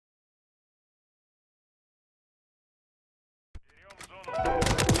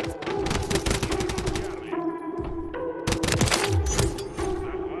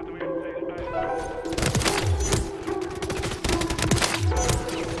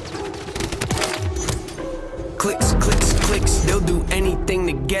Clicks, clicks, clicks, they'll do anything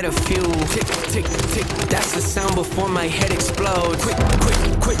to get a few. Tick, tick, tick, that's the sound before my head explodes. Quick,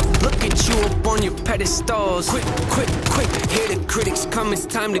 quick, quick, look at you up on your pedestals. Quick, quick, quick, hear the critics come, it's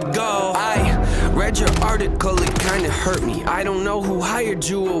time to go. I read your article, it kinda hurt me. I don't know who hired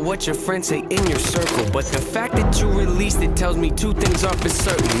you or what your friends say in your circle, but the fact that you released it tells me two things are for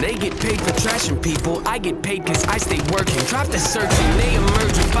certain. They get paid for trashing people, I get paid cause I stay working. Drop the searching, they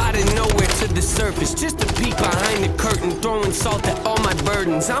emerge up out of nowhere to the surface, just to peek behind the curtain, throwing salt at all my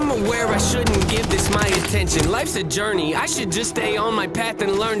burdens. I'm aware I shouldn't give this my attention. Life's a journey, I should just stay on my path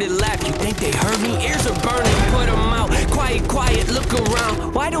and learn to laugh. You think they heard me? Ears are burning, put them out. Quiet, quiet, look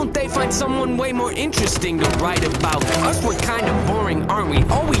around. Why don't they find someone way more interesting to write about? Us, we're kinda boring, aren't we?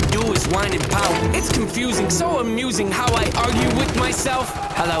 All we do is whine and pout. It's confusing, so amusing how I argue with myself.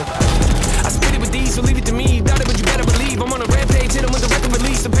 Hello. I spit it with these, so leave it to me. Doubt it, but you better believe I'm on a rampage, hit 'em with a record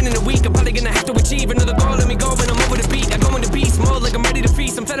release. Depending the week, I'm probably gonna have to achieve another goal. Let me go when I'm over the beat. I go in the beast mode like I'm ready to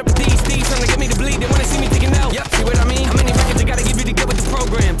feast. I'm fed up with these thieves trying to get me to bleed. They wanna see me taking out. Yep, see what I mean? How many records I gotta give you to get with the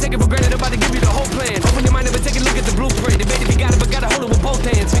program? Take it for granted, I'm about to give you the whole plan. Open your mind up and take a look at the blueprint. Debate if you got it, but gotta hold it with both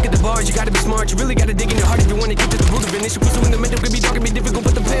hands. Speak at the bars, you gotta be smart. You really gotta dig in your heart if you wanna get to the root of an issue. Pursuing the mental could be dark and be difficult,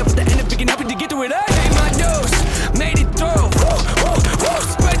 but the plan for the end of it can help you to get through it. I paid my dose, made it through. Woo, woo, woo.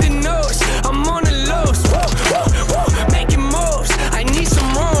 Spread the nose, I'm on the lows. Woo, woo, woo. Making moves, I need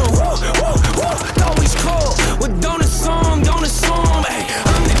some room. Woo, woo, woo. Always cold, well don't assume, don't assume. Hey,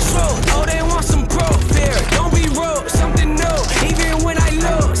 I'm the truth, oh they want some proof here. Don't be rude, something new. Even when I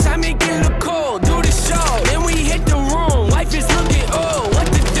lose, I make it look cool. Do the show, then we hit the room. Life is looking, oh, what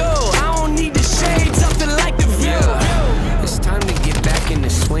to do? I don't need the shades, something like the view. It's time to get back in the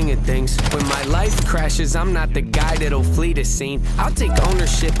swing of things. When my life crashes, I'm not the guy that'll flee the scene. I'll take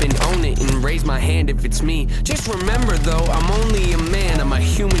ownership and own it and raise my hand if it's me. Just remember though, I'm only a man, I'm a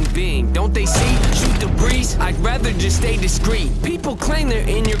human being. Don't they see? Shoot the breeze, I'd rather just stay discreet. People claim they're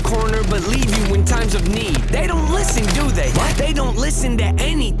in your corner but leave you in times of need. They don't listen, do they? What? They don't listen to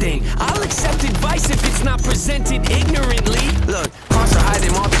anything. I'll accept advice if it's not presented ignorantly. Look, costs are high, they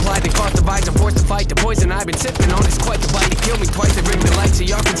multiply, the cost divides, I'm forced to fight. The poison I've been sipping on is quite the bite. It killed me twice, they bring the light so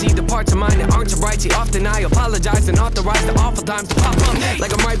y'all can see the parts of mine that aren't so bright. See, often I apologize and authorize the awful times to pop up.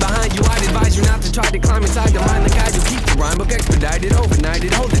 Like I'm right behind you, I'd advise you not to try to climb inside the mind like I do. Keep the rhyme book expedited,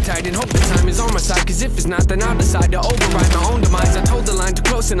 overnighted, hold it tight and hope the time is on my side. Cause if it's not, then I'll decide to override my own demise. I told the line too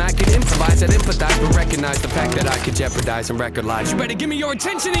close and I could improvise. I'd empathize but recognize the fact that I could jeopardize and record lives. You better give me your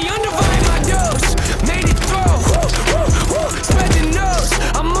attention and undivided my dose. Made it through, woo, woo, woo. Spread the nose,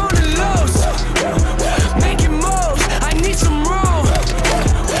 I'm